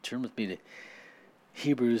turn with me to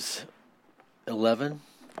Hebrews 11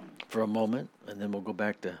 for a moment, and then we'll go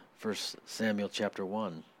back to 1 Samuel chapter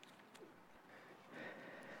 1.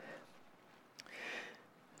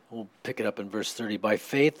 We'll pick it up in verse 30. By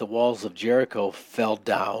faith, the walls of Jericho fell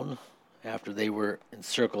down after they were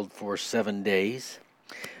encircled for 7 days.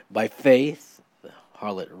 By faith, the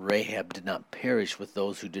harlot Rahab did not perish with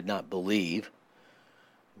those who did not believe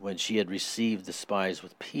when she had received the spies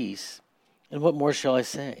with peace. And what more shall I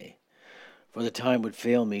say? For the time would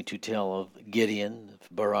fail me to tell of Gideon,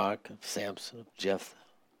 of Barak, of Samson, of Jephthah,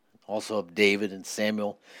 also of David and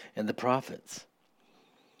Samuel and the prophets,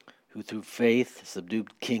 who through faith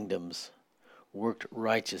subdued kingdoms, worked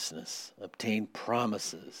righteousness, obtained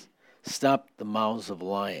promises, stopped the mouths of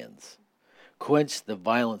lions, quenched the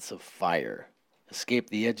violence of fire, escaped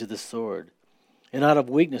the edge of the sword, and out of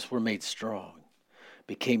weakness were made strong,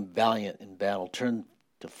 became valiant in battle, turned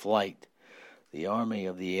to flight the army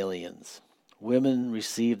of the aliens. Women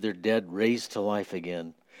received their dead raised to life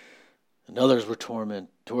again, and others were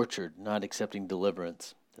tortured, not accepting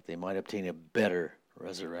deliverance, that they might obtain a better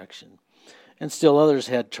resurrection. And still others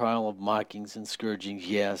had trial of mockings and scourgings,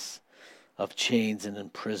 yes, of chains and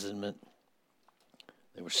imprisonment.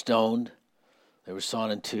 They were stoned, they were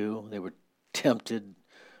sawn in two, they were tempted,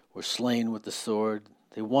 were slain with the sword.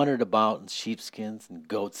 They wandered about in sheepskins and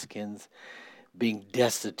goatskins, being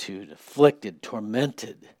destitute, afflicted,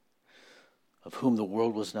 tormented, of whom the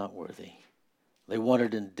world was not worthy. They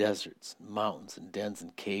wandered in deserts, mountains, and dens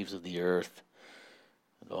and caves of the earth.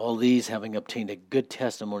 And all these, having obtained a good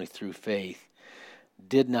testimony through faith,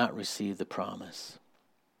 did not receive the promise,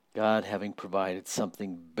 God having provided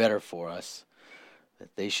something better for us,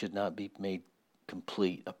 that they should not be made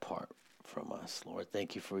complete apart from us. Lord,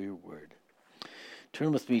 thank you for your word.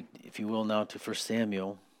 Turn with me, if you will, now to 1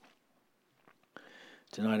 Samuel.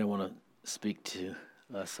 Tonight I want to speak to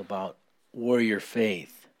us about warrior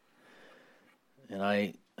faith.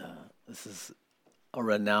 And this is a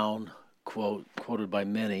renowned quote, quoted by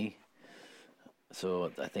many.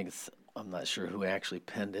 So I think I'm not sure who actually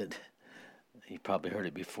penned it. You probably heard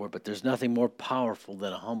it before, but there's nothing more powerful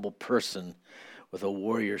than a humble person with a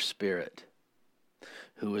warrior spirit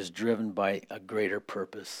who is driven by a greater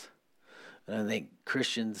purpose. And I think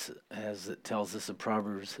Christians, as it tells us in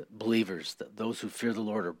Proverbs, believers, that those who fear the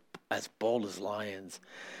Lord are as bold as lions.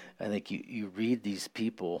 I think you read these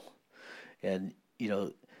people, and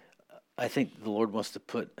I think the Lord wants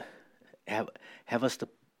to have us to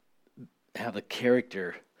have the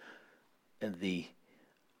character and the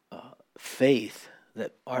faith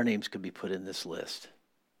that our names could be put in this list.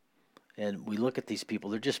 And we look at these people;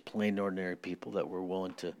 they're just plain ordinary people that were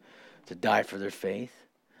willing to die for their faith.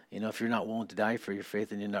 If you're not willing to die for your faith,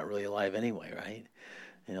 then you're not really alive anyway, right?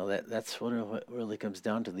 That's what it really comes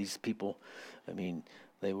down to. These people, I mean,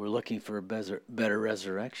 they were looking for a better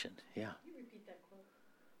resurrection. Yeah. You repeat that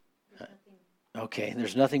quote. Okay,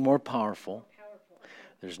 there's nothing more powerful.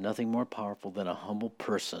 There's nothing more powerful than a humble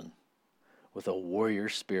person with a warrior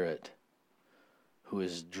spirit who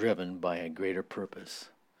is driven by a greater purpose.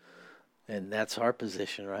 And that's our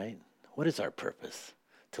position, right? What is our purpose?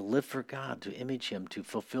 To live for God, to image Him, to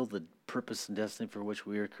fulfill the purpose and destiny for which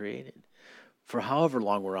we are created, for however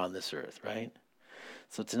long we're on this earth, right?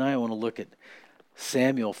 So tonight I want to look at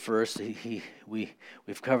Samuel first.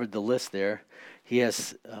 We've covered the list there. He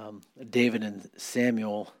has David and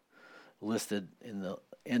Samuel listed in the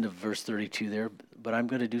end of verse 32 there, but I'm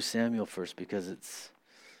going to do Samuel first because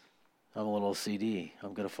I'm a little OCD.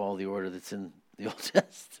 I'm going to follow the order that's in the Old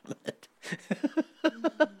Testament.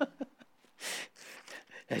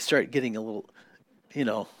 I start getting a little,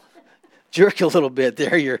 jerk a little bit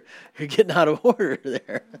there. You're getting out of order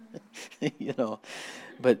there,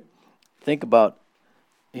 But think about,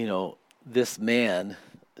 this man,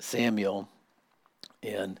 Samuel,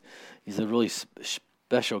 and he's a really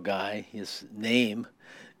special guy. His name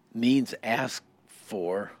means ask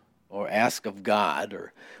for or ask of God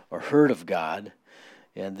or heard of God,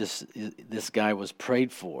 and this guy was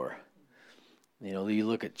prayed for. You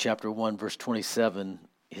look at chapter 1, verse 27.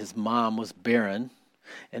 His mom was barren.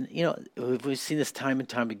 And, we've seen this time and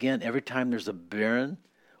time again. Every time there's a barren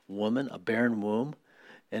woman, a barren womb,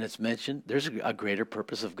 and it's mentioned, there's a greater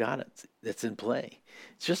purpose of God that's in play.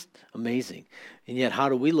 It's just amazing. And yet, how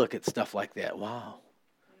do we look at stuff like that? Wow.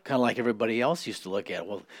 Kind of like everybody else used to look at it.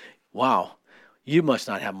 Well, wow, you must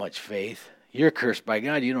not have much faith. You're cursed by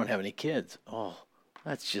God. You don't have any kids. Oh,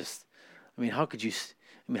 that's just, how could you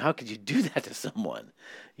do that to someone?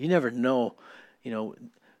 You never know,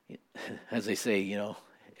 as they say,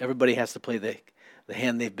 everybody has to play the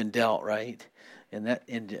hand they've been dealt, right?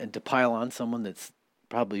 And to pile on someone that's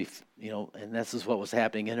probably, and this is what was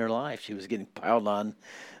happening in her life. She was getting piled on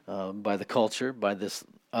by the culture, by this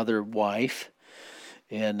other wife.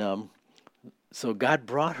 And so God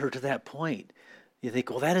brought her to that point. You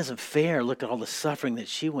think, well, that isn't fair. Look at all the suffering that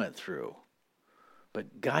she went through.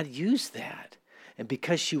 But God used that. And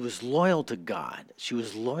because she was loyal to God, she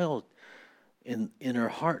was loyal in her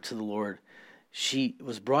heart to the Lord, she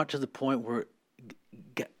was brought to the point where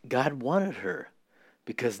God wanted her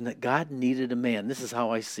because God needed a man. This is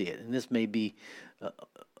how I see it. And this may be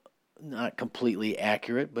not completely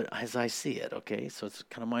accurate, but as I see it, okay? So it's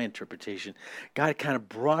kind of my interpretation. God kind of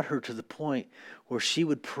brought her to the point where she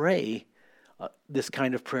would pray this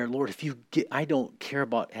kind of prayer. Lord, I don't care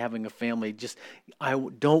about having a family. I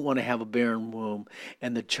don't want to have a barren womb.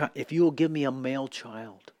 And if you will give me a male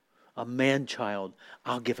child, a man child,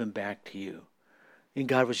 I'll give him back to you. And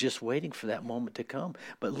God was just waiting for that moment to come.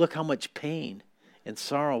 But look how much pain and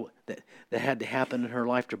sorrow that had to happen in her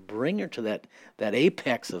life to bring her to that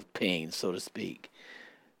apex of pain, so to speak.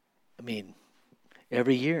 I mean,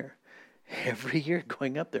 every year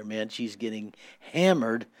going up there, man, she's getting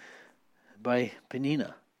hammered by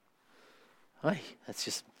Penina. That's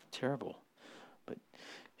just terrible. But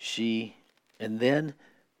and then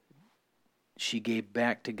she gave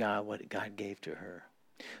back to God what God gave to her.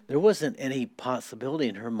 There wasn't any possibility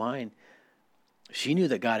in her mind. She knew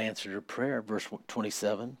that God answered her prayer. Verse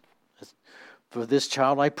 27, for this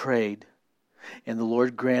child I prayed, and the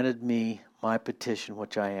Lord granted me my petition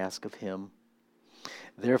which I asked of him.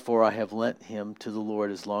 Therefore I have lent him to the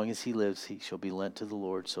Lord. As long as he lives, he shall be lent to the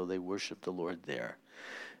Lord. So they worship the Lord there.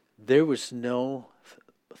 There was no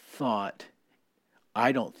thought,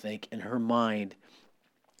 I don't think, in her mind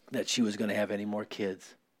that she was going to have any more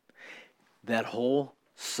kids. That whole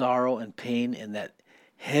sorrow and pain and that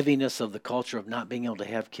heaviness of the culture of not being able to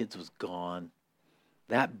have kids was gone.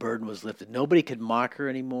 That burden was lifted. Nobody could mock her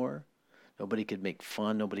anymore. Nobody could make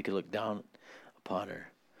fun. Nobody could look down upon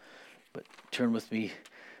her. But turn with me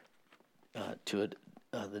to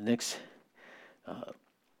the next.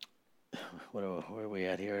 Where are we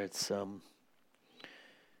at here? It's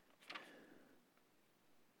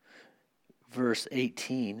verse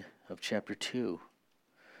 18 of chapter 2.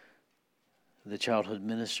 The childhood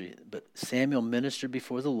ministry. But Samuel ministered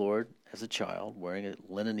before the Lord as a child, wearing a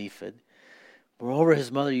linen ephod. Moreover,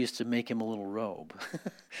 his mother used to make him a little robe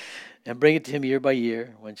and bring it to him year by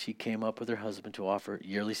year when she came up with her husband to offer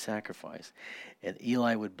yearly sacrifice. And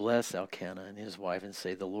Eli would bless Elkanah and his wife and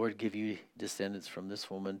say, the Lord give you descendants from this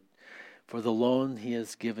woman, for the loan he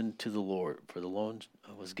has given to the Lord, for the loan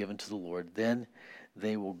was given to the Lord. Then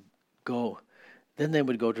they would go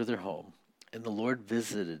to their home. And the Lord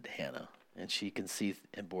visited Hannah, and she conceived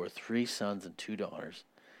and bore 3 sons and 2 daughters.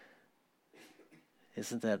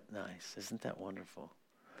 Isn't that nice? Isn't that wonderful?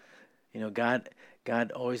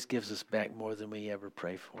 God always gives us back more than we ever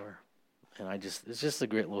pray for. And it's just a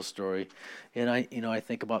great little story. And I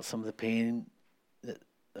think about some of the pain that's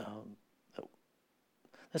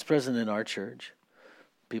present in our church,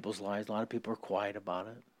 people's lives. A lot of people are quiet about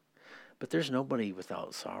it. But there's nobody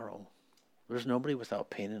without sorrow. There's nobody without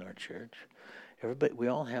pain in our church. We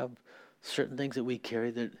all have certain things that we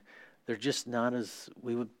carry that they're just not as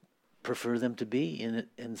we would prefer them to be. And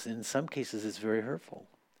in some cases, it's very hurtful.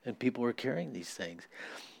 And people are carrying these things.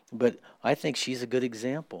 But I think she's a good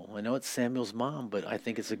example. I know it's Samuel's mom, but I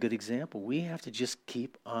think it's a good example. We have to just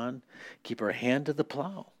keep our hand to the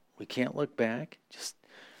plow. We can't look back. Just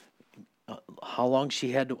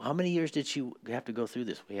how many years did she have to go through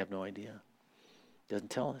this? We have no idea. Doesn't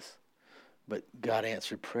tell us. But God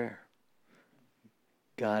answered prayer.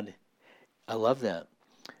 God, I love that.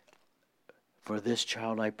 For this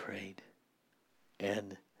child I prayed,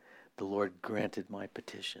 and the Lord granted my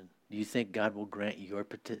petition. Do you think God will grant your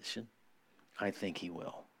petition? I think he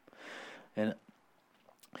will. And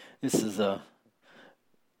this is a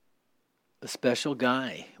special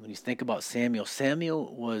guy. When you think about Samuel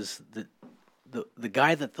was the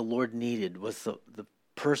guy that the Lord needed, was the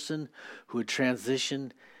person who had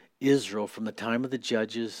transitioned Israel from the time of the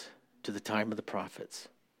judges to the time of the prophets.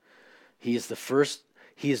 He is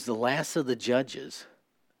the last of the judges,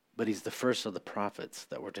 but he's the first of the prophets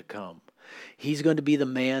that were to come. He's going to be the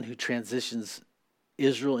man who transitions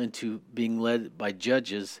Israel into being led by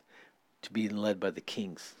judges to being led by the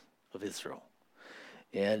kings of Israel.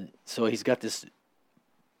 And so he's got this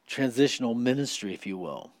transitional ministry, if you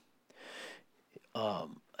will.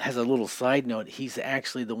 Has a little side note, he's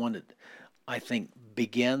actually the one that I think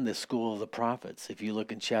began the school of the prophets. If you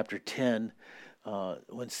look in chapter 10,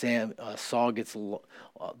 when Saul gets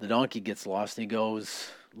the donkey gets lost and he goes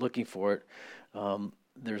looking for it,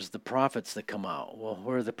 there's the prophets that come out. Well,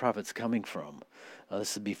 where are the prophets coming from?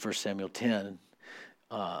 This would be 1 Samuel 10.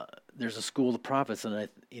 There's a school of prophets, and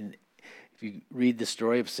if you read the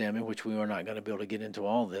story of Samuel, which we are not going to be able to get into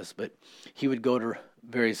all this, but he would go to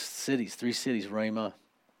various cities, 3 cities, Ramah,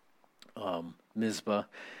 Mizpah,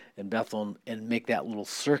 and Bethel, and make that little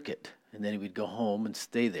circuit. And then he would go home and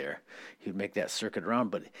stay there. He would make that circuit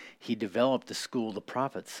around, but he developed a school of the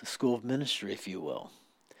prophets, a school of ministry, if you will,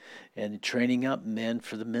 and training up men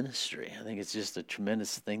for the ministry. I think it's just a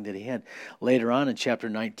tremendous thing that he had. Later on in chapter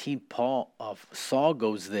 19, Saul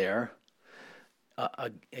goes there,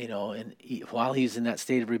 while he's in that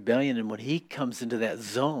state of rebellion, and when he comes into that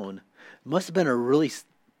zone, it must have been a really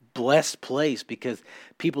blessed place because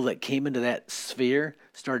people that came into that sphere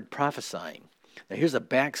started prophesying. Now here's a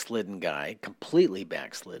backslidden guy, completely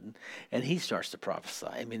backslidden, and he starts to prophesy.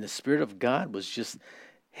 I mean, the Spirit of God was just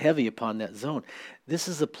heavy upon that zone. This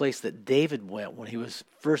is a place that David went when he was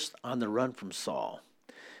first on the run from Saul,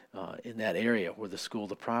 in that area where the school of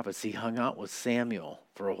the prophets. He hung out with Samuel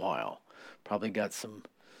for a while, probably got some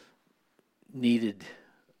needed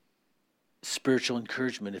spiritual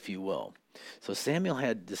encouragement, if you will. So Samuel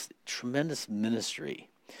had this tremendous ministry.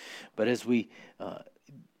 But as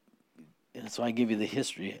and so I give you the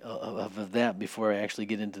history of that before I actually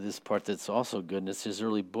get into this part that's also good, and it's his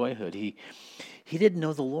early boyhood. He didn't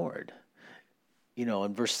know the Lord.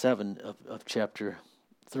 In verse 7 of chapter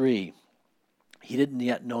 3, he didn't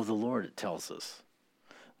yet know the Lord, it tells us.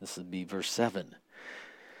 This would be verse 7.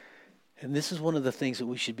 And this is one of the things that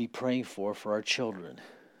we should be praying for our children,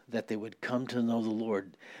 that they would come to know the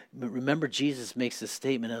Lord. But remember, Jesus makes this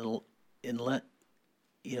statement,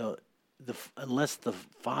 unless the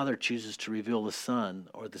Father chooses to reveal the Son,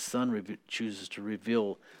 or the Son chooses to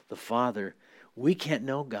reveal the Father, we can't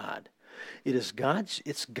know God. It's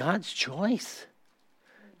God's choice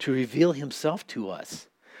to reveal Himself to us.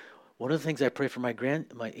 One of the things I pray for I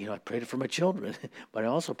prayed it for my children, but I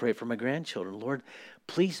also pray for my grandchildren. Lord,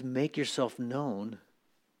 please make Yourself known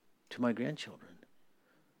to my grandchildren.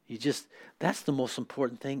 That's the most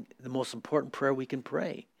important thing, the most important prayer we can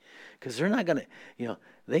pray. Because they're not going to,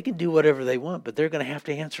 they can do whatever they want, but they're going to have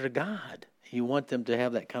to answer to God. You want them to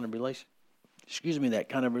have that kind of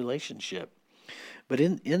relationship. But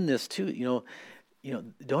in this too,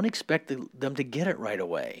 don't expect them to get it right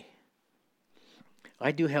away.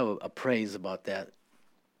 I do have a praise about that.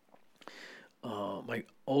 My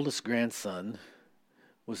oldest grandson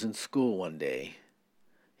was in school one day.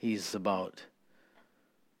 He's about,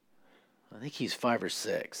 I think he's 5 or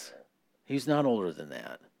 6. He's not older than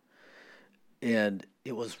that. And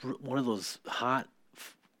it was one of those hot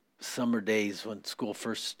summer days when school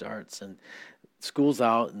first starts, and school's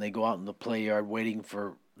out, and they go out in the play yard waiting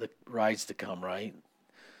for the rides to come, right?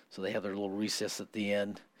 So they have their little recess at the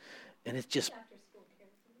end, and it's just,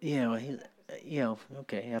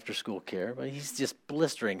 after school care, but he's just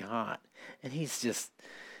blistering hot, and he's just,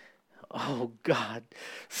 oh God,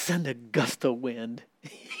 send a gust of wind.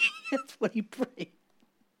 That's what he prayed.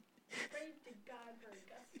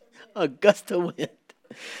 A gust of wind.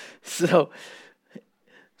 So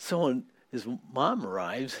when his mom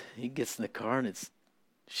arrives, he gets in the car, and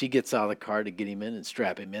she gets out of the car to get him in and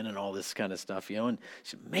strap him in and all this kind of stuff, and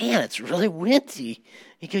she said, man, it's really windy.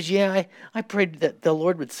 He goes, yeah, I prayed that the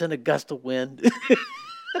Lord would send a gust of wind.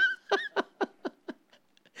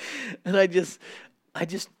 And I just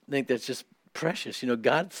think that's just precious.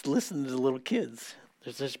 God's listening to the little kids.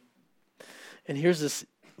 And here's this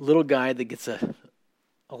little guy that gets a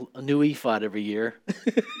new ephod every year,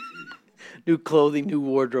 new clothing, new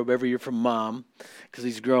wardrobe every year from mom, because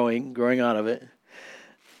he's growing out of it.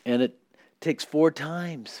 And it takes 4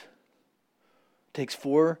 times. It takes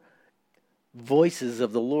 4 voices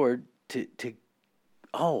of the Lord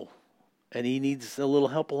and he needs a little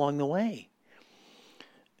help along the way.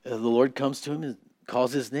 The Lord comes to him and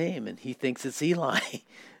calls his name, and he thinks it's Eli.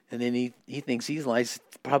 And then he thinks Eli's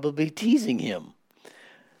probably teasing him.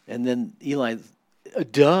 And then Eli's,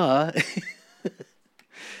 duh.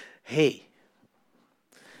 Hey,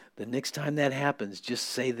 the next time that happens, just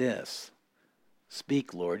say this.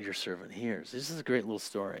 Speak, Lord, your servant hears. This is a great little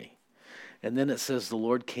story. And then it says the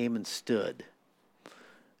Lord came and stood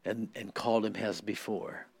and called him as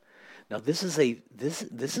before. Now this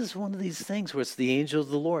is one of these things where it's the angel of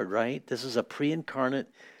the Lord, right? This is a pre-incarnate.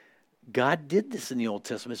 God did this in the Old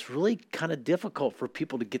Testament. It's really kind of difficult for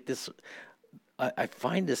people to get this. I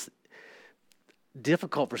find this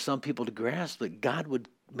difficult for some people to grasp, that God would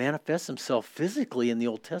manifest himself physically in the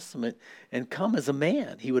Old Testament and come as a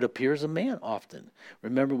man. He would appear as a man often.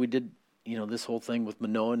 Remember, we did, this whole thing with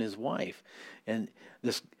Manoah and his wife. And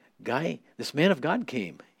this man of God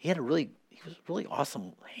came. He was really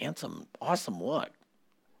awesome, handsome, awesome look.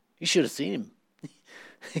 You should have seen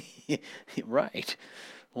him. Right.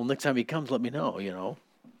 Well, next time he comes, let me know,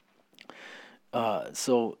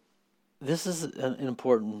 So this is an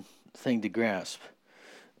important thing to grasp.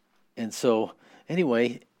 And so,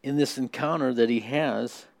 anyway, in this encounter that he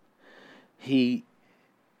has, the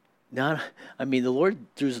Lord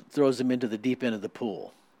throws him into the deep end of the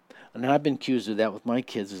pool. And I've been accused of that with my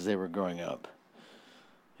kids as they were growing up.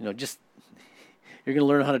 Just, you're going to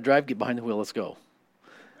learn how to drive, get behind the wheel, let's go.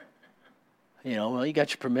 Well, you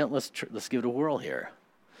got your permit, let's give it a whirl here.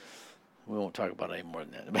 We won't talk about it any more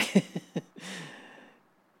than that.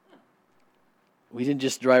 We didn't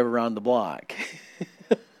just drive around the block.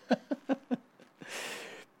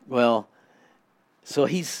 Well, so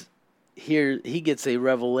he's here, he gets a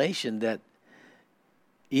revelation that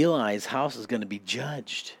Eli's house is going to be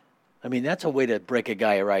judged. That's a way to break a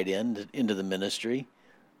guy right into the ministry.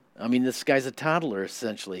 This guy's a toddler,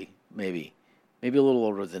 essentially, maybe a little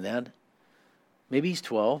older than that. Maybe he's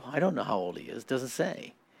 12. I don't know how old he is. Doesn't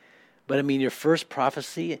say. But your first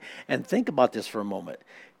prophecy, and think about this for a moment.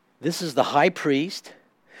 This is the high priest.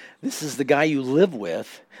 This is the guy you live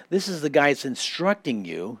with. This is the guy that's instructing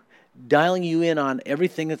you, dialing you in on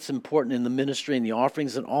everything that's important in the ministry and the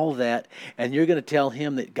offerings and all of that, and you're going to tell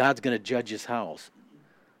him that God's going to judge his house.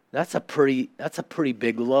 That's a pretty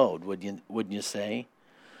big load, wouldn't you say?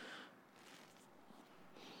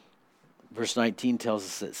 Verse 19 tells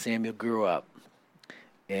us that Samuel grew up,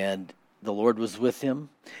 and the Lord was with him,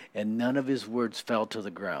 and none of his words fell to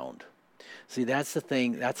the ground. See, that's the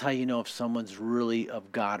thing. That's how you know if someone's really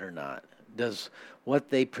of God or not. Does what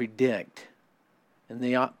they predict. And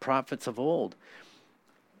the prophets of old,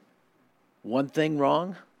 one thing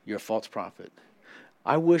wrong, you're a false prophet.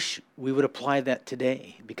 I wish we would apply that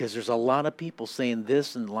today, because there's a lot of people saying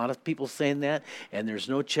this and a lot of people saying that, and there's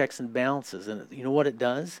no checks and balances. And you know what it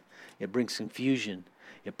does? It brings confusion.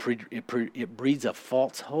 It breeds a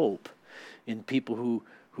false hope in people who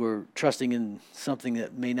are trusting in something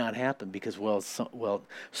that may not happen because,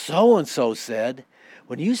 so-and-so said.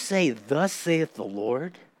 When you say, thus saith the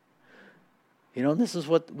Lord, and this is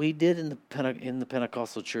what we did in the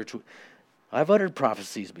Pentecostal church. I've uttered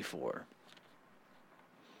prophecies before.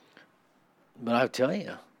 But I'll tell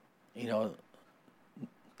you,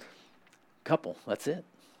 couple, that's it,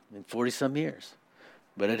 in 40-some years.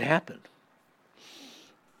 But it happened.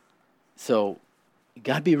 So you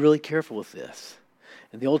got to be really careful with this.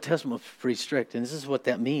 And the Old Testament was pretty strict, and this is what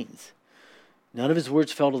that means. None of his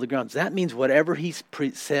words fell to the ground. So that means whatever he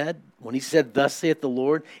said, when he said, thus saith the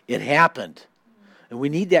Lord, it happened. And we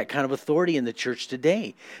need that kind of authority in the church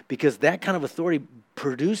today, because that kind of authority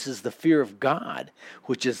produces the fear of God,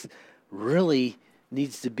 which is really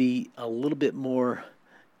needs to be a little bit more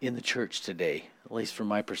in the church today, at least from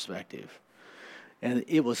my perspective. And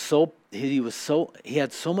he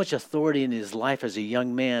had so much authority in his life as a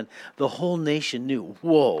young man, the whole nation knew,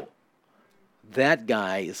 whoa, that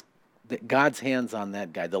guy is, God's hands on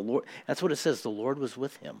that guy. The Lord, that's what it says, the Lord was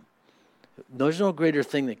with him. There's no greater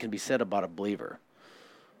thing that can be said about a believer.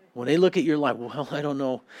 When they look at your life, well, I don't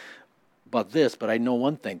know about this, but I know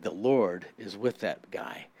one thing, the Lord is with that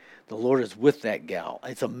guy. The Lord is with that gal.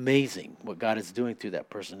 It's amazing what God is doing through that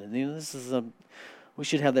person. And this is we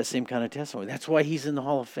should have that same kind of testimony. That's why he's in the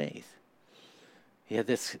Hall of Faith. He had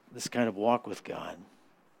this kind of walk with God.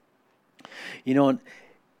 And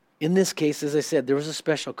in this case, as I said, there was a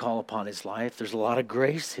special call upon his life. There's a lot of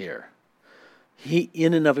grace here. He,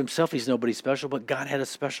 in and of himself, he's nobody special, but God had a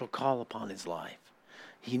special call upon his life.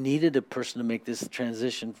 He needed a person to make this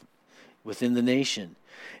transition within the nation.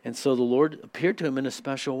 And so the Lord appeared to him in a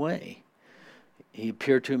special way. He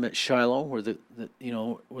appeared to him at Shiloh, where the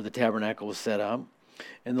tabernacle was set up,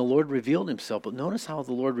 and the Lord revealed himself. But notice how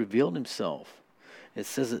the Lord revealed himself. It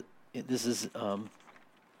says this is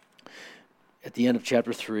at the end of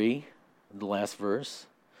chapter 3, the last verse.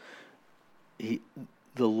 For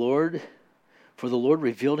the Lord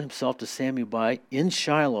revealed himself to Samuel in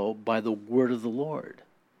Shiloh by the word of the Lord.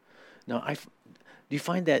 Now, do you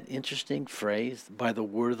find that interesting phrase, by the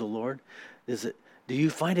word of the Lord? Do you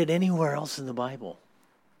find it anywhere else in the Bible?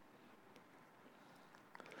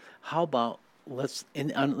 How about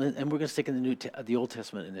and we're going to stick in the Old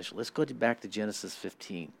Testament initially. Let's go back to Genesis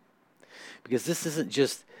 15, because this isn't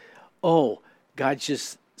just God's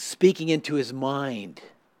just speaking into his mind.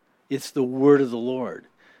 It's the word of the Lord.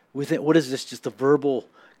 We think, what is this? Just a verbal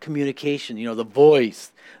communication? The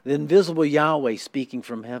voice, the invisible Yahweh speaking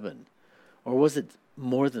from heaven, or was it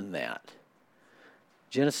more than that?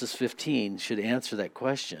 Genesis 15 should answer that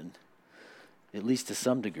question, at least to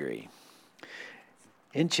some degree.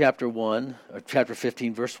 In chapter 1, or chapter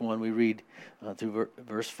 15, verse 1, we read through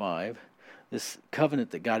verse 5, this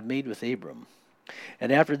covenant that God made with Abram.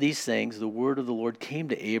 And after these things, the word of the Lord came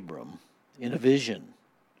to Abram in a vision.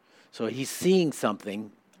 So he's seeing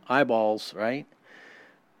something, eyeballs, right?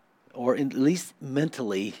 Or at least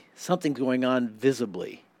mentally, something's going on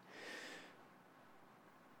visibly.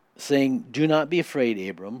 Saying, do not be afraid,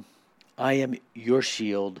 Abram. I am your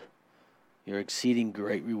shield, your exceeding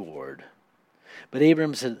great reward. But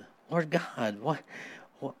Abram said, Lord God, what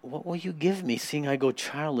will you give me, seeing I go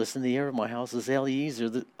childless, and the heir of my house is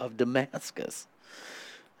Eliezer of Damascus?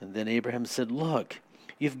 And then Abraham said, look,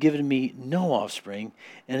 you've given me no offspring,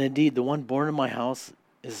 and indeed the one born in my house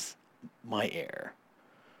is my heir.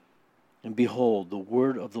 And behold, the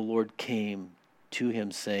word of the Lord came to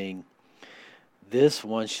him, saying, this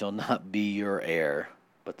one shall not be your heir,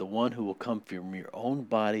 but the one who will come from your own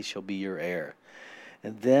body shall be your heir.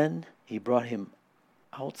 And then he brought him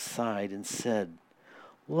outside and said,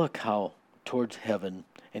 look how towards heaven,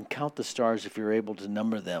 and count the stars if you're able to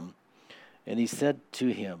number them. And he said to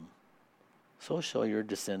him, so shall your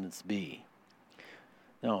descendants be.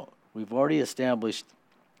 Now, we've already established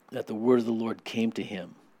that the word of the Lord came to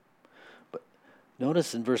him. But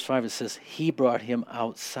notice in verse 5 it says, he brought him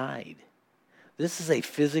outside. This is a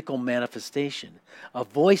physical manifestation. A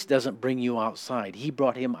voice doesn't bring you outside. He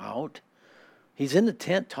brought him out. He's in the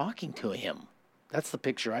tent talking to him. That's the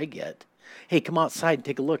picture I get. Hey, come outside and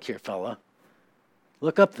take a look here, fella.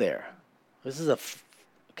 Look up there. This is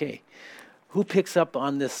okay. Who picks up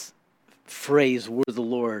on this phrase, word of the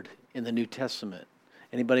Lord, in the New Testament?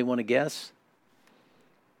 Anybody want to guess?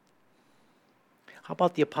 How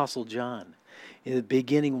about the Apostle John? In the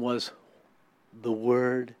beginning was the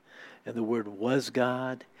Word, and the Word was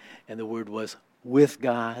God, and the Word was with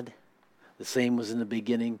God. The same was in the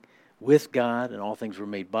beginning with God, and all things were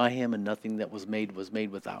made by him, and nothing that was made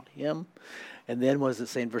without him. And then what does it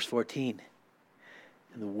say in verse 14?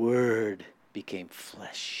 And the Word became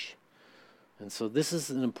flesh. And so this is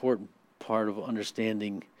an important part of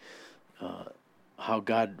understanding how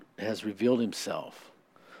God has revealed himself.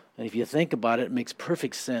 And if you think about it, it makes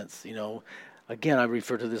perfect sense. You know, again, I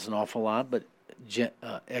refer to this an awful lot, but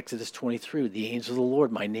Exodus 23, the angel of the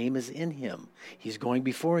Lord, my name is in him. He's going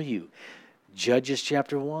before you. Judges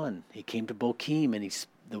chapter 1, he came to Bochim and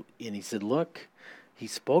he said, look, he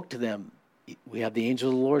spoke to them. We have the angel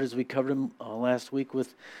of the Lord, as we covered him last week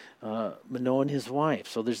with Manoah and his wife.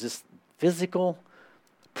 So there's this physical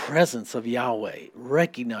presence of Yahweh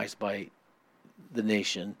recognized by the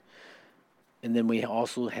nation. And then we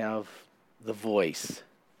also have the voice.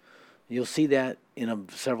 You'll see that in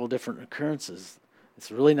several different occurrences.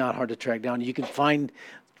 It's really not hard to track down. You can find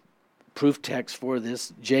proof text for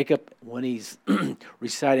this. Jacob, when he's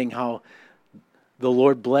reciting how the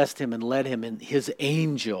Lord blessed him and led him in his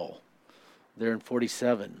angel, there in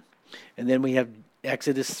 47. And then we have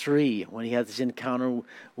Exodus 3, when he has this encounter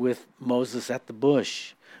with Moses at the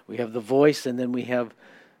bush. We have the voice, and then we have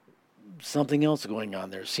something else going on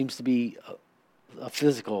there. It seems to be a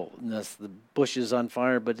physicalness. The bush is on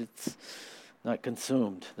fire, but it's not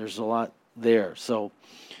consumed. There's a lot there. So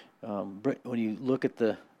when you look at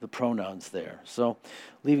the pronouns there. So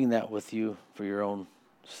leaving that with you for your own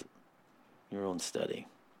study.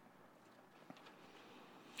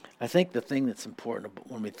 I think the thing that's important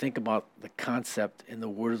when we think about the concept in the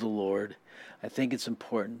word of the Lord, I think it's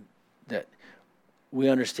important that we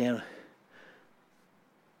understand.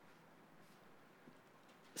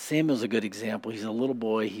 Samuel's a good example. He's a little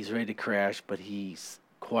boy. He's ready to crash, but he's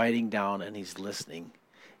quieting down and he's listening,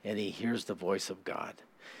 and he hears the voice of God.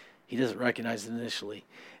 He doesn't recognize it initially.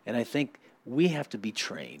 And I think we have to be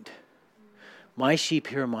trained. My sheep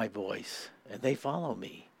hear my voice, and they follow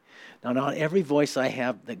me. Now, not every voice I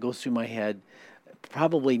have that goes through my head,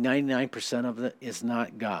 probably 99% of it is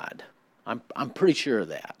not God. I'm pretty sure of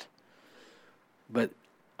that. But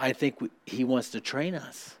I think he wants to train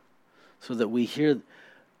us so that we hear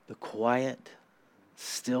the quiet,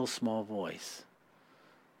 still, small voice.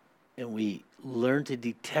 And we learn to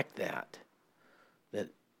detect that,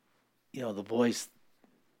 the voice,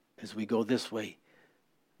 as we go this way,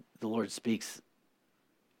 the Lord speaks,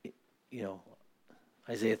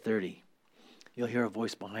 Isaiah 30. You'll hear a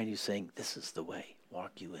voice behind you saying, this is the way,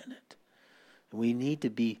 walk you in it. And we need to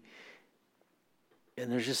be,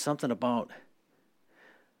 and there's just something about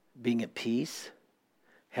being at peace,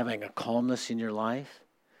 having a calmness in your life,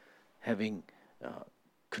 having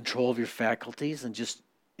control of your faculties, and just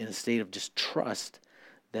in a state of just trust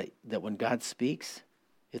that when God speaks,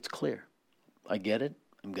 it's clear. I get it.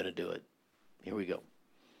 I'm going to do it. Here we go.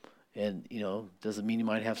 And, doesn't mean you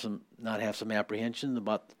might not have some apprehension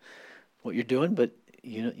about what you're doing, but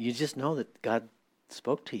you just know that God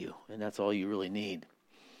spoke to you, and that's all you really need.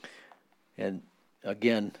 And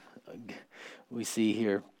again, we see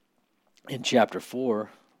here in chapter 4,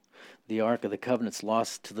 the Ark of the Covenant's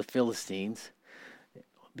lost to the Philistines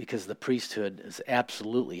because the priesthood is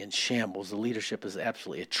absolutely in shambles. The leadership is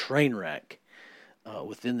absolutely a train wreck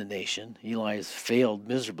within the nation. Eli has failed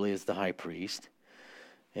miserably as the high priest,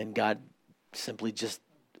 and God simply just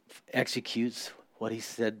executes what he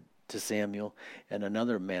said to Samuel and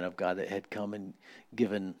another man of God that had come and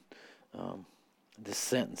given this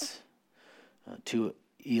sentence to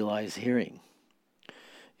Eli's hearing.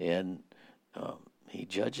 And he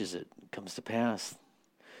judges it. It comes to pass.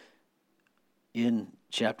 In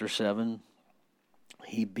chapter 7,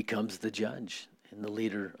 he becomes the judge and the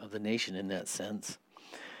leader of the nation in that sense.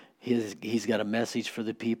 He's got a message for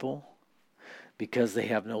the people because they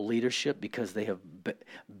have no leadership, because they have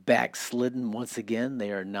backslidden once again.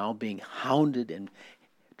 They are now being hounded and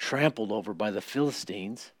trampled over by the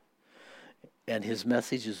Philistines. And his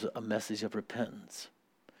message is a message of repentance.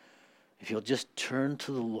 If you'll just turn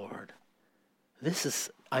to the Lord.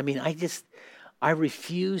 I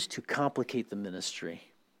refuse to complicate the ministry.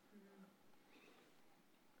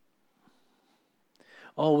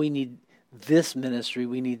 Oh, we need this ministry.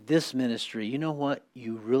 We need this ministry. You know what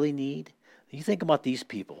you really need? You think about these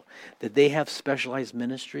people. Did they have specialized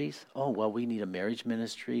ministries? Oh, well, we need a marriage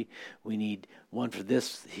ministry. We need one for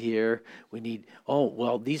this here.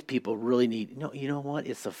 These people really need... No, you know what?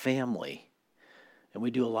 It's a family. And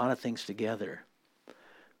we do a lot of things together.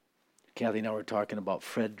 Kathy and I were talking about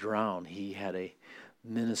Fred Drown. He had a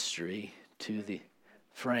ministry to the...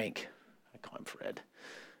 Frank. I call him Fred.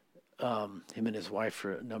 Him and his wife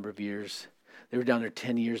for a number of years. They were down there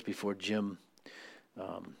 10 years before Jim...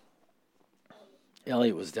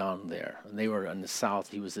 Elliot was down there, and they were in the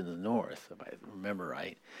south. He was in the north, if I remember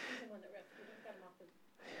right.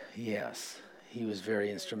 Yes, he was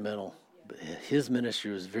very instrumental. His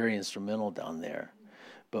ministry was very instrumental down there.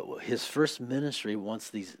 But his first ministry,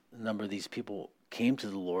 once a number of these people came to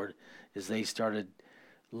the Lord, is they started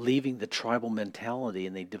leaving the tribal mentality,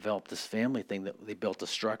 and they developed this family thing. That they built a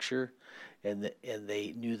structure, and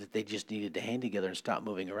they knew that they just needed to hang together and stop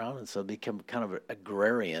moving around, and so they became kind of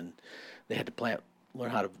agrarian. They had to learn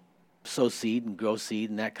how to sow seed and grow seed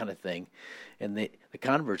and that kind of thing. And the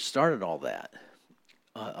converts started all that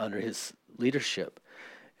under his leadership.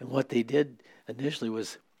 And what they did initially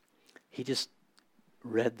was he just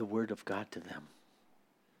read the word of God to them.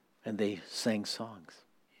 And they sang songs.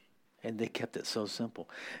 And they kept it so simple.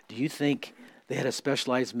 Do you think they had a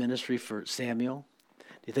specialized ministry for Samuel? Do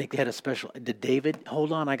you think they had did David,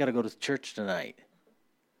 hold on, I got to go to church tonight?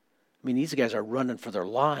 I mean, these guys are running for their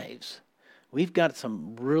lives. We've got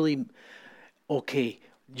some really,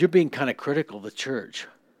 you're being kind of critical of the church.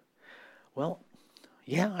 Well,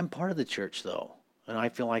 yeah, I'm part of the church, though, and I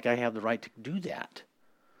feel like I have the right to do that.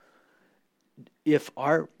 If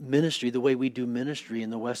our ministry, the way we do ministry in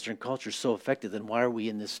the Western culture is so effective, then why are we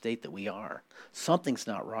in this state that we are? Something's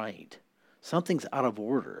not right. Something's out of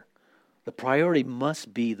order. The priority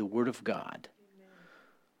must be the Word of God. Amen.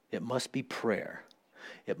 It must be prayer.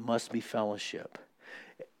 It must be fellowship.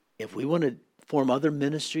 If we want to form other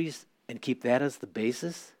ministries and keep that as the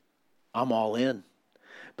basis, I'm all in.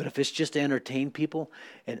 But if it's just to entertain people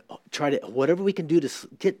and try to, whatever we can do to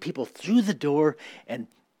get people through the door and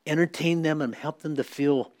entertain them and help them to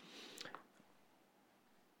feel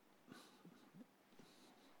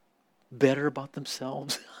better about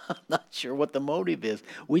themselves, I'm not sure what the motive is.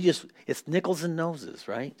 It's nickels and noses,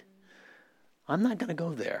 right? I'm not going to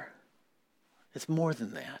go there. It's more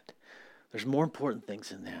than that. There's more important things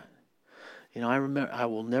than that. I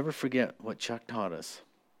will never forget what Chuck taught us.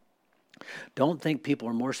 Don't think people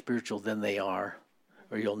are more spiritual than they are,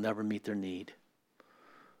 or you'll never meet their need.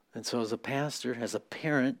 And so as a pastor, as a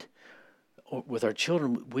parent, with our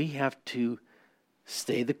children, we have to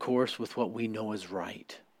stay the course with what we know is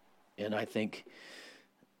right. And I think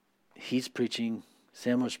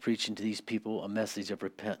Samuel's preaching to these people a message of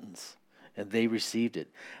repentance. And they received it.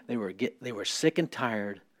 They were sick and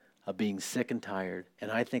tired of being sick and tired.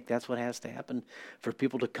 And I think that's what has to happen for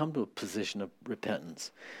people to come to a position of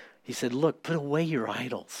repentance. He said, look, put away your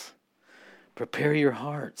idols. Prepare your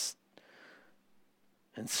hearts.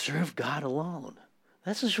 And serve God alone.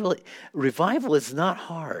 Revival is not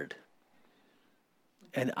hard.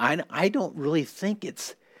 And I don't really think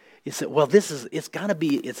it's got to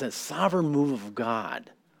be, it's a sovereign move of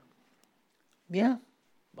God. Yeah,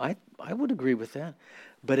 I would agree with that.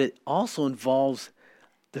 But it also involves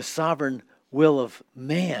the sovereign will of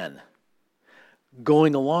man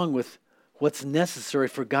going along with what's necessary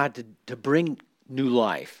for God to bring new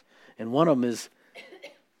life. And one of them is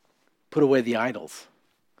Put away the idols.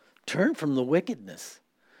 Turn from the wickedness.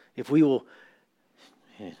 If we will,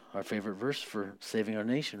 our favorite verse for saving our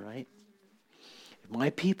nation, right? If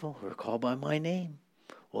my people who are called by my name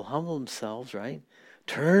will humble themselves, right?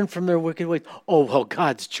 Turn from their wicked ways. Oh, well,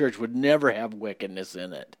 God's church would never have wickedness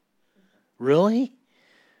in it. Really?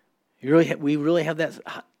 We really have that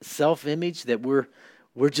self-image that we're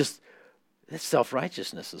just, that's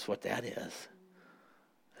self-righteousness is what that is.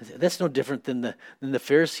 That's no different than the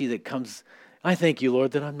Pharisee that comes, I thank you,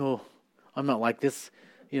 Lord, that I'm not like this,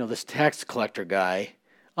 this tax collector guy.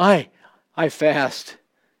 I fast.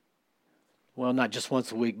 Well, not just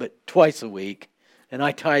once a week, but twice a week. And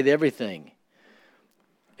I tithe everything.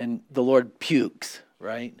 And the Lord pukes,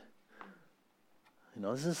 right?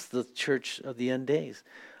 This is the church of the end days.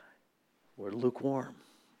 We're lukewarm,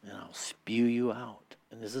 and I'll spew you out.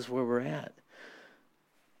 And this is where we're at.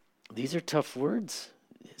 These are tough words.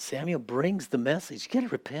 Samuel brings the message. You got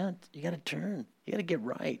to repent. You got to turn. You got to get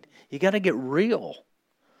right. You got to get real.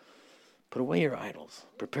 Put away your idols.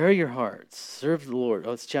 Prepare your hearts. Serve the Lord.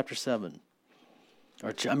 Oh, it's chapter 7.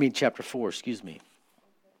 Chapter 4, excuse me.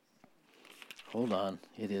 Hold on.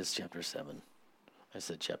 It is chapter 7. I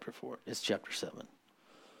said chapter 4. It's chapter 7.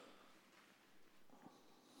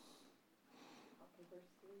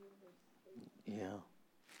 Yeah.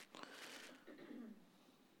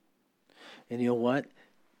 And you know what?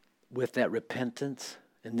 With that repentance,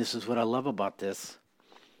 and this is what I love about this,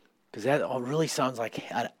 because that all really sounds like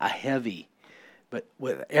a heavy, but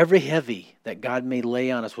with every heavy that God may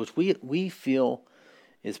lay on us, which we feel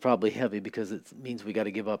is probably heavy because it means we got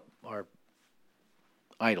to give up our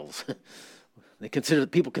idols.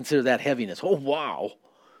 People consider that heaviness. Oh, wow.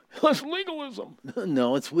 That's legalism.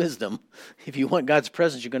 No, it's wisdom. If you want God's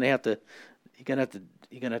presence, you're gonna have to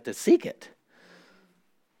seek it.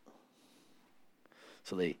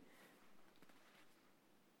 So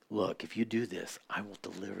look, if you do this, I will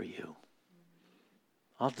deliver you.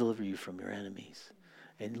 I'll deliver you from your enemies.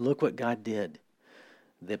 And look what God did.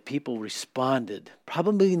 The people responded.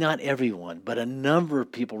 Probably not everyone, but a number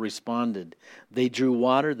of people responded. They drew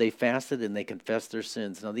water, they fasted, and they confessed their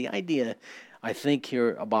sins. Now the idea, I think,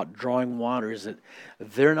 here about drawing water is that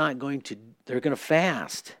they're going to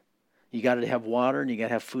fast. You got to have water and you got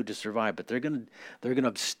to have food to survive, but they're going to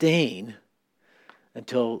abstain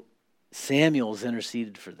until Samuel's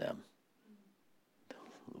interceded for them.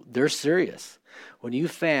 They're serious. When you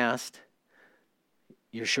fast,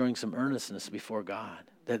 you're showing some earnestness before God,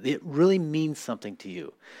 that it really means something to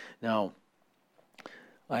you. Now,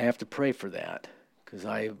 I have to pray for that because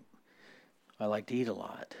I like to eat a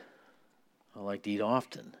lot. I like to eat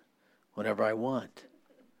often, whenever I want,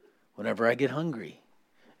 whenever I get hungry.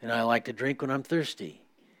 And I like to drink when I'm thirsty.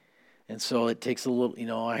 And so it takes a little,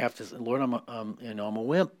 I have to, Lord, I'm a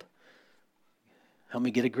wimp. Help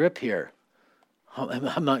me get a grip here.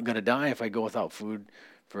 I'm not going to die if I go without food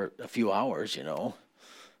for a few hours,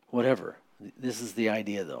 whatever. This is the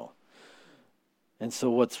idea, though. And so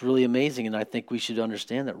what's really amazing, and I think we should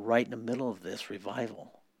understand that right in the middle of this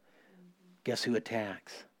revival, guess who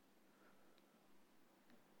attacks?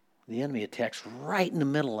 The enemy attacks right in the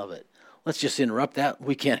middle of it. Let's just interrupt that.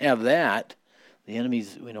 We can't have that. The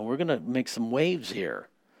enemy's, we're going to make some waves here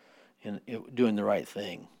in doing the right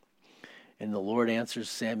thing. And the Lord answers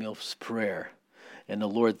Samuel's prayer. And the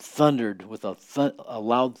Lord thundered with a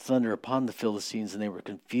loud thunder upon the Philistines, and they were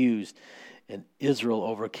confused, and Israel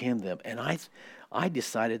overcame them. And I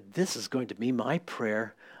decided this is going to be my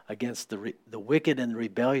prayer against the wicked and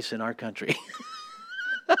rebellious in our country.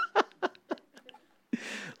 A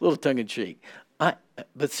little tongue-in-cheek.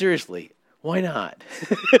 But seriously, why not?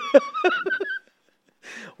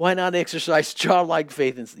 Why not exercise childlike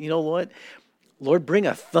faith? And you know what? Lord, bring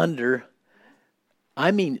a thunder.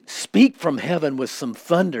 Speak from heaven with some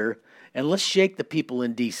thunder, and let's shake the people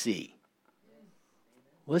in D.C.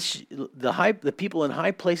 The people in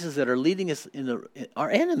high places that are leading us our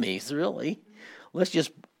enemies, really. Let's just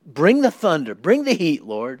bring the thunder, bring the heat,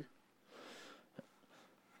 Lord.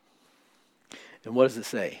 And what does it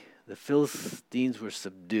say? The Philistines were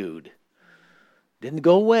subdued. Didn't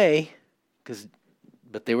go away,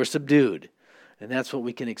 but they were subdued. And that's what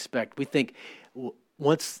we can expect. We think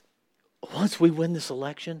once we win this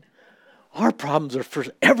election, our problems are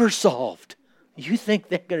forever solved. You think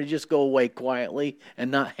they're going to just go away quietly and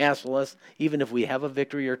not hassle us, even if we have a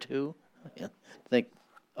victory or two? I think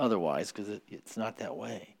otherwise, because it's not that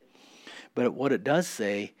way. But what it does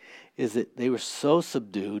say is that they were so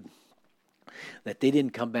subdued that they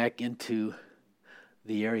didn't come back into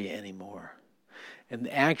the area anymore. And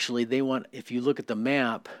actually, if you look at the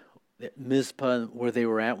map, Mizpah, where they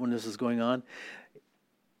were at when this was going on,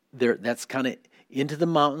 that's kind of into the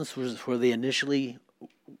mountains was where they initially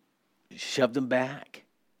shoved them back.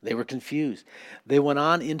 They were confused. They went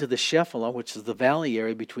on into the Shephelah, which is the valley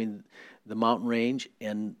area between the mountain range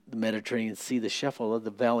and the Mediterranean Sea. The Shephelah, the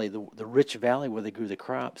valley, the rich valley where they grew the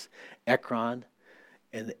crops, Ekron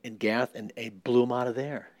and Gath, and it blew them out of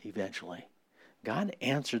there eventually. God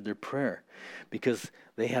answered their prayer because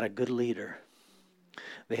they had a good leader.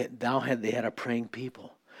 They had a praying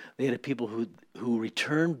people. They had a people who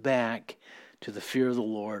returned back to the fear of the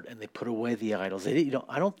Lord, and they put away the idols.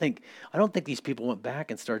 I don't think these people went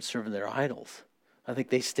back and started serving their idols. I think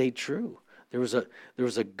they stayed true. There was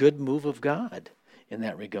a good move of God in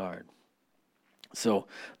that regard. So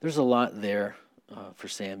there's a lot there for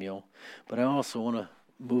Samuel, but I also want to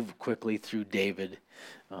move quickly through David.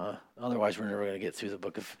 Otherwise, we're never going to get through the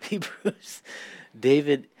book of Hebrews.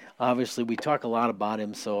 David, obviously, we talk a lot about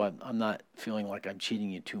him, so I'm not feeling like I'm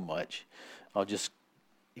cheating you too much.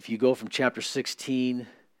 If you go from chapter 16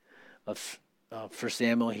 of 1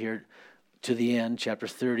 Samuel here to the end, chapter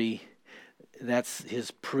 30, that's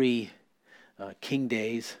his pre-king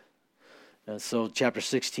days. So chapter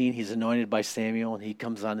 16, he's anointed by Samuel, and he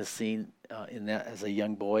comes on the scene in that as a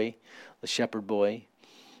young boy, the shepherd boy.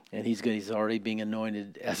 And he's already being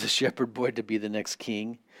anointed as a shepherd boy to be the next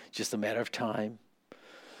king. Just a matter of time.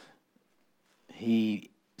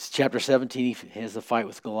 Chapter 17, he has a fight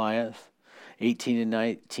with Goliath. 18 and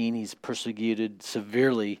 19, he's persecuted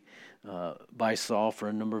severely by Saul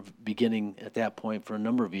beginning at that point for a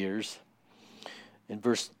number of years. In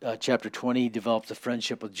chapter 20, he develops a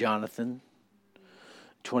friendship with Jonathan.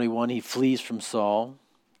 21, he flees from Saul.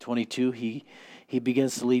 22, he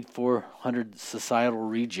begins to lead 400 societal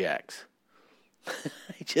rejects.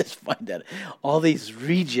 I just find that all these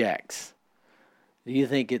rejects. Do you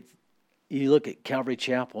think you look at Calvary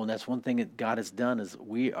Chapel, and that's one thing that God has done is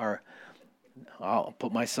I'll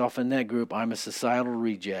put myself in that group. I'm a societal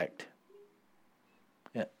reject.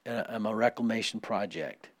 I'm a reclamation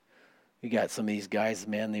project. We got some of these guys,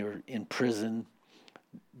 man, they were in prison,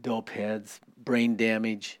 dope heads, brain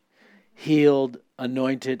damage, healed,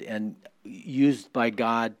 anointed, and used by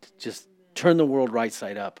God to just turn the world right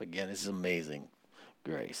side up again. This is amazing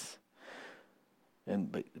grace.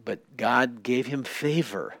 But God gave him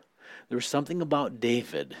favor. There was something about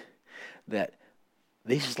David that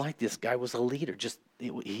they just like this guy was a leader.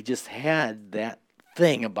 He just had that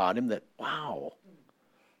thing about him that, wow,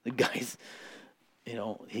 the guy's, he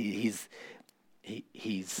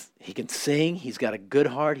can sing. He's got a good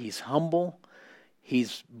heart. He's humble.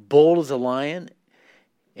 He's bold as a lion,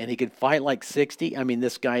 and he can fight like 60. I mean,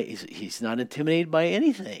 this guy he's not intimidated by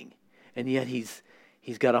anything, and yet he's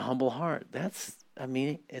got a humble heart. It's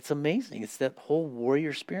amazing. It's that whole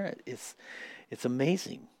warrior spirit. It's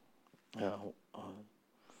amazing.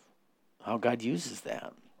 How God uses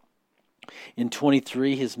that. In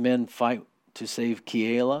 23, his men fight to save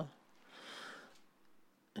Keilah.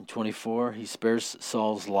 In 24, he spares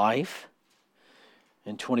Saul's life.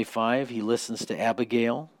 In 25, he listens to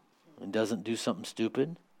Abigail and doesn't do something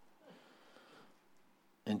stupid.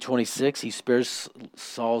 In 26, he spares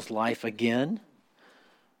Saul's life again.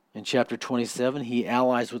 In chapter 27, he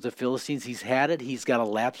allies with the Philistines. He's had it. He's got a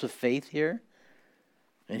lapse of faith here.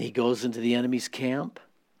 And he goes into the enemy's camp.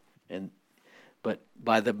 But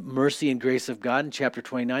by the mercy and grace of God, in chapter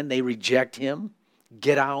 29, they reject him.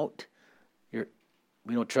 Get out.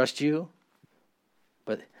 We don't trust you.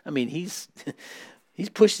 But, he's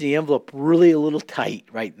pushing the envelope really a little tight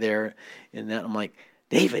right there. And then I'm like,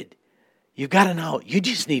 David, you've got an out. You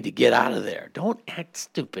just need to get out of there. Don't act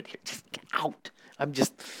stupid here. Just get out.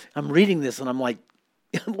 I'm reading this and I'm like,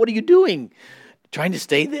 what are you doing? Trying to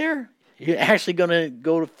stay there? You're actually going to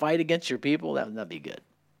go to fight against your people? That would not be good.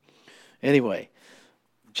 Anyway,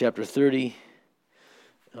 chapter 30,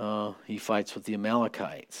 he fights with the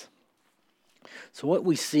Amalekites. So what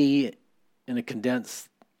we see in a condensed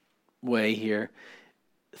way here,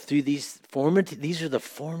 through these are the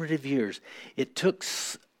formative years. It took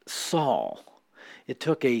Saul, it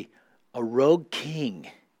took a rogue king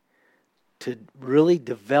to really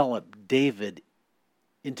develop David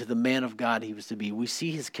into the man of God he was to be. We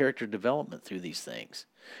see his character development through these things.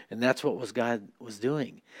 And that's what God was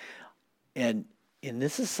doing. And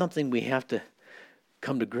this is something we have to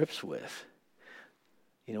come to grips with.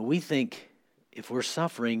 We think if we're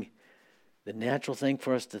suffering, the natural thing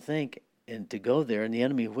for us to think and to go there, and the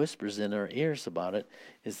enemy whispers in our ears about it,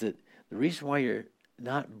 is that the reason why you're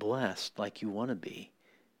not blessed like you want to be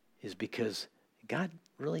is because God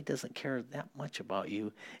really doesn't care that much about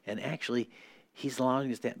you. And actually, he's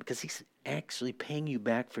allowing us that because he's actually paying you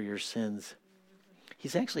back for your sins.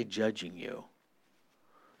 He's actually judging you.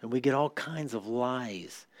 And we get all kinds of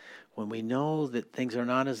lies when we know that things are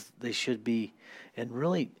not as they should be, and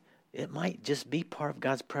really it might just be part of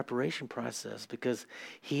God's preparation process, because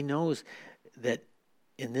he knows that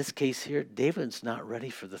in this case here, David's not ready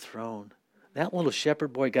for the throne. That little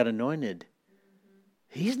shepherd boy got anointed.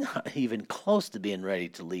 He's not even close to being ready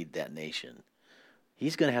to lead that nation.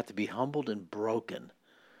 He's going to have to be humbled and broken.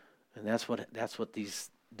 And that's what these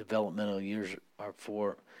developmental years are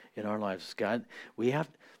for in our lives. God, we have,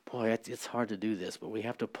 it's hard to do this, but we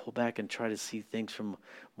have to pull back and try to see things from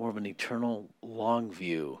more of an eternal, long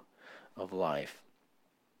view of life.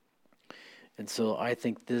 And so I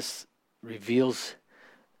think this reveals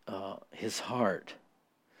his heart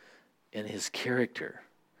and his character.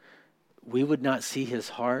 We would not see his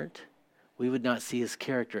heart, we would not see his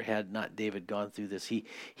character had not David gone through this.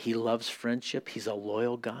 He loves friendship. He's a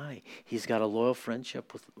loyal guy. He's got a loyal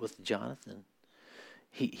friendship with Jonathan.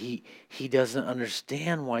 He doesn't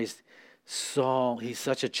understand why Saul, he's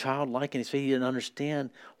such a childlike in his faith. He didn't understand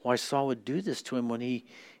why Saul would do this to him when he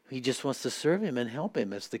just wants to serve him and help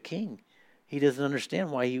him as the king. He doesn't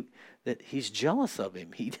understand why that he's jealous of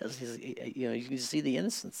him. He does. You can see the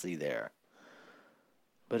innocency there.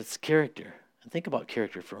 But it's character. And think about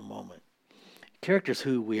character for a moment. Character is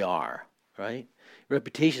who we are, right?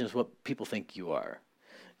 Reputation is what people think you are.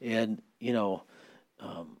 And,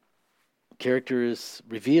 character is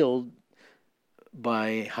revealed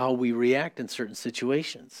by how we react in certain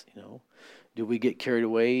situations. Do we get carried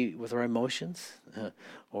away with our emotions,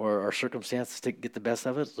 or our circumstances get the best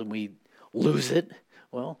of us and we lose it?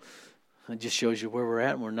 Well, it just shows you where we're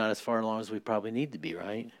at, and we're not as far along as we probably need to be,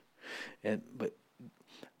 right? But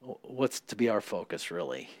what's to be our focus,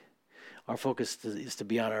 really? Our focus is to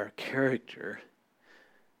be on our character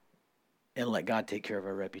and let God take care of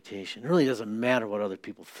our reputation. It really doesn't matter what other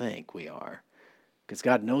people think we are, because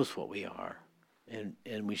God knows what we are, and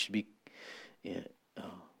we should be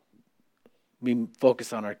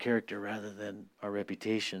focused on our character rather than our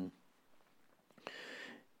reputation.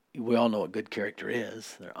 We all know what good character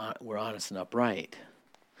is. We're honest and upright.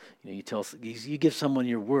 You give someone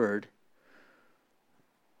your word,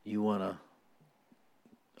 you want to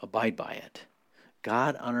abide by it.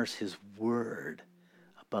 God honors his word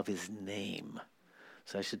above his name.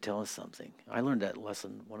 So that should tell us something. I learned that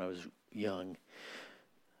lesson when I was young.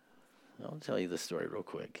 I'll tell you this story real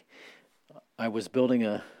quick. I was building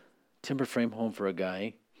a timber frame home for a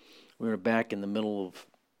guy. We were back in the middle of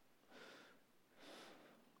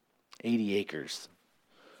 80 acres.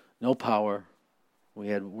 No power. We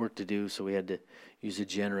had work to do, so we had to use a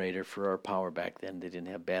generator for our power back then. They didn't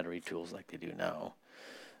have battery tools like they do now.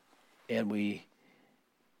 And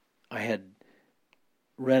I had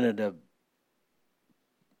rented a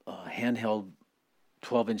handheld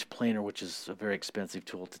 12-inch planer, which is a very expensive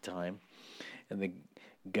tool at the time. And the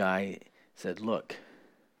guy said, "Look,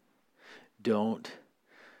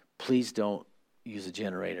 please don't use a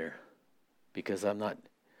generator, because I'm not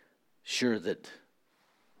sure that,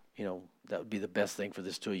 that would be the best thing for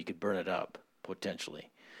this tool. You could burn it up, potentially."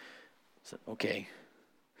 I said, okay.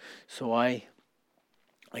 So I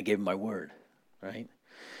gave him my word, right?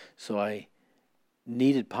 So I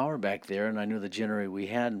needed power back there, and I knew the generator we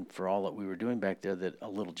had for all that we were doing back there, that a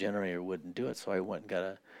little generator wouldn't do it. So I went and got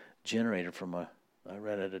a generator I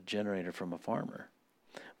rented a generator from a farmer.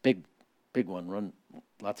 Big one, run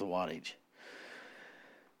lots of wattage.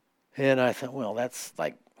 And I thought, well, that's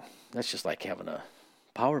just like having a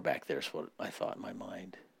power back there, is what I thought in my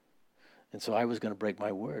mind. And so I was going to break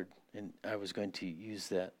my word, and I was going to use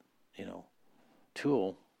that,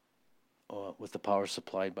 tool with the power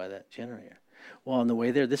supplied by that generator. Well, on the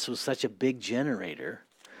way there, this was such a big generator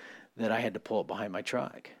that I had to pull it behind my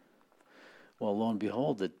truck. Well, lo and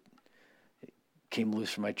behold, it came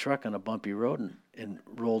loose from my truck on a bumpy road and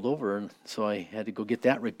rolled over, and so I had to go get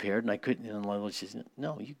that repaired, and I couldn't. And she said,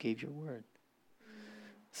 "No, you gave your word."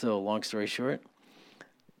 So, long story short,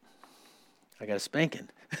 I got a spanking.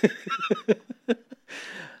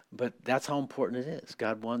 But that's how important it is.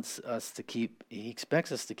 God wants us to He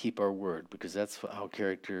expects us to keep our word, because that's how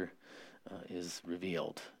character is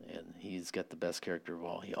revealed. And He's got the best character of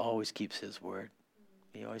all. He always keeps His word.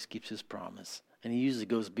 He always keeps His promise. And He usually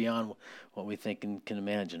goes beyond what we think and can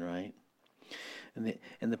imagine, right?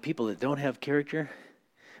 And the people that don't have character,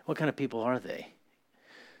 what kind of people are they?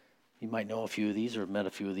 You might know a few of these or met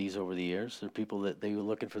a few of these over the years. They're people that they were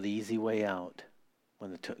looking for the easy way out.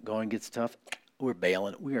 When the going gets tough, we're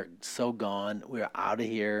bailing. We are so gone. We're out of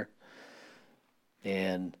here.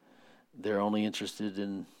 And they're only interested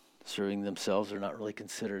in serving themselves. They're not really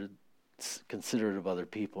considerate of other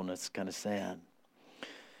people, and it's kind of sad.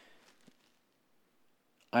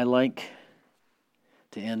 I like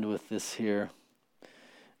to end with this here.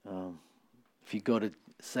 If you go to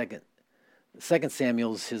Second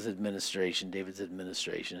Samuel's his administration, David's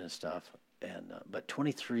administration and stuff, and but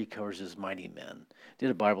 23 covers his mighty men. Did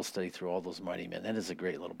a Bible study through all those mighty men. That is a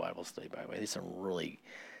great little Bible study, by the way. There's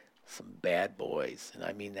some bad boys, and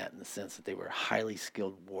I mean that in the sense that they were highly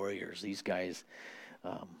skilled warriors. These guys,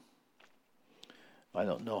 I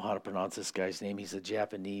don't know how to pronounce this guy's name. He's a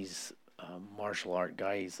Japanese martial art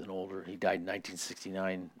guy. He died in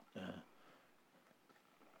 1969.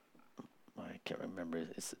 I can't remember.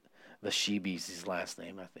 It's Vashibi's his last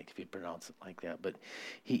name, I think, if you pronounce it like that. But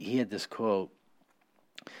he had this quote,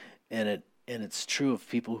 and it's true of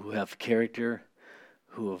people who have character,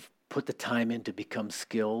 who have put the time in to become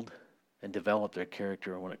skilled and develop their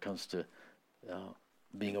character when it comes to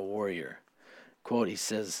being a warrior. Quote, he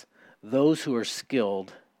says, "Those who are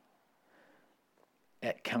skilled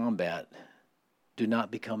at combat do not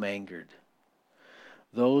become angered.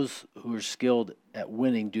 Those who are skilled at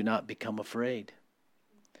winning do not become afraid.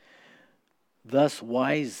 Thus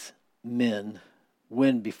wise men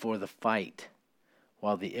win before the fight,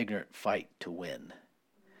 while the ignorant fight to win."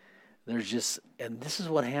 And this is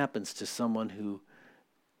what happens to someone who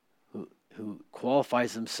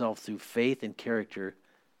qualifies himself through faith and character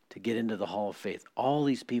to get into the Hall of Faith. All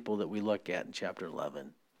these people that we look at in chapter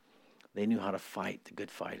 11, they knew how to fight the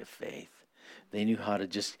good fight of faith. They knew how to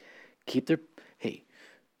just keep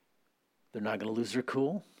they're not going to lose their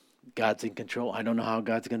cool. God's in control. I don't know how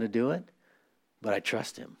God's going to do it, but I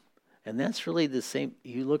trust him. And that's really the same.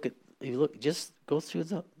 Just go through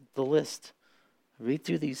the list. Read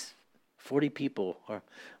through these 40 people, or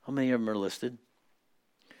how many of them are listed?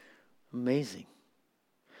 Amazing.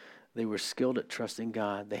 They were skilled at trusting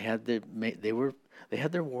God. They had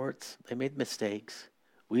their warts. They made mistakes.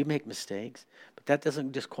 We make mistakes, but that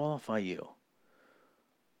doesn't disqualify you.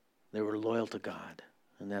 They were loyal to God,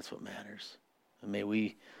 and that's what matters. And may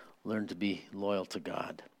we learn to be loyal to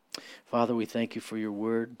God. Father, we thank you for your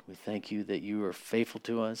word. We thank you that you are faithful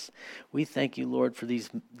to us. We thank you, Lord, for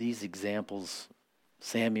these examples,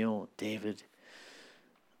 Samuel, David.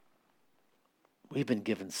 We've been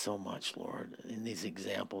given so much, Lord, in these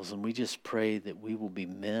examples, and we just pray that we will be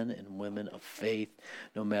men and women of faith,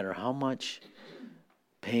 no matter how much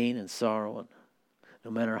pain and sorrow, and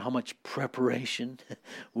no matter how much preparation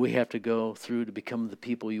we have to go through to become the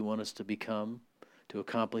people you want us to become, to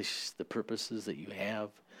accomplish the purposes that you have.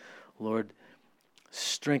 Lord,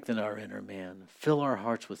 strengthen our inner man. Fill our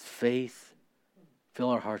hearts with faith. Fill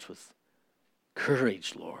our hearts with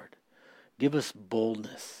courage, Lord. Give us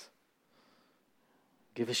boldness.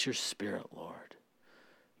 Give us your spirit, Lord.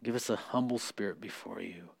 Give us a humble spirit before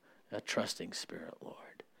you, a trusting spirit,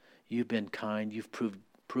 Lord. You've been kind. You've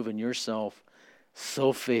proven yourself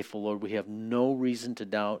so faithful, Lord. We have no reason to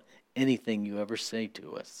doubt anything you ever say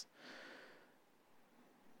to us.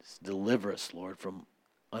 Just deliver us, Lord, from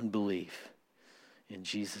unbelief. In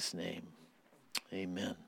Jesus' name, amen.